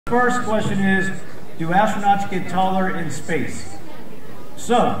first question is, do astronauts get taller in space?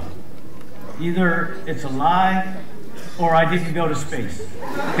 So, either it's a lie or I didn't go to space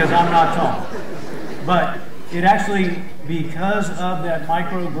because I'm not tall. But it actually, because of that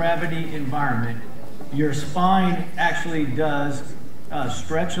microgravity environment, your spine actually does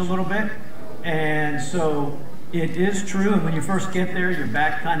stretch a little bit. And so it is true, and when you first get there, your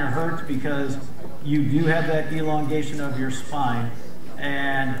back kind of hurts because you do have that elongation of your spine.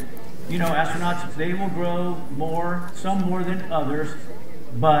 And you know, astronauts, they will grow more, some more than others,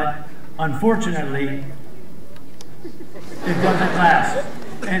 but unfortunately, it doesn't last.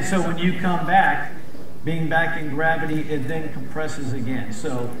 And so when you come back, being back in gravity, it then compresses again.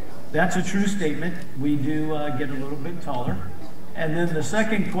 So that's a true statement. We do get a little bit taller. And then the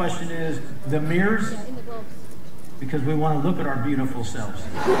second question is the mirrors, because we want to look at our beautiful selves,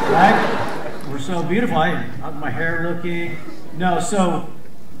 right? We're so beautiful. How's my hair looking? No, so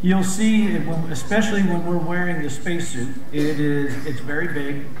you'll see, especially when we're wearing the spacesuit, it's very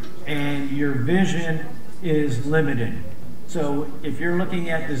big, and your vision is limited. So if you're looking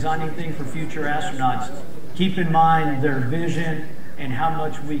at designing things for future astronauts, keep in mind their vision and how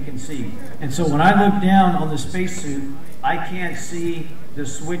much we can see. And so when I look down on the spacesuit, I can't see the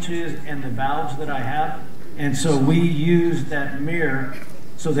switches and the valves that I have. And so we use that mirror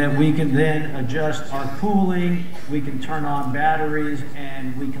so that we can then adjust our cooling, we can turn on batteries,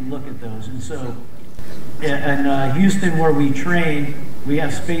 and we can look at those. And so in Houston, where we train, we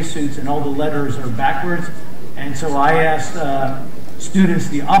have spacesuits and all the letters are backwards. And so I asked students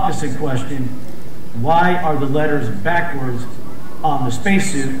the opposite question: why are the letters backwards on the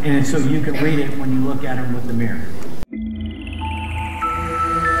spacesuit? And so you can read it when you look at them with the mirror.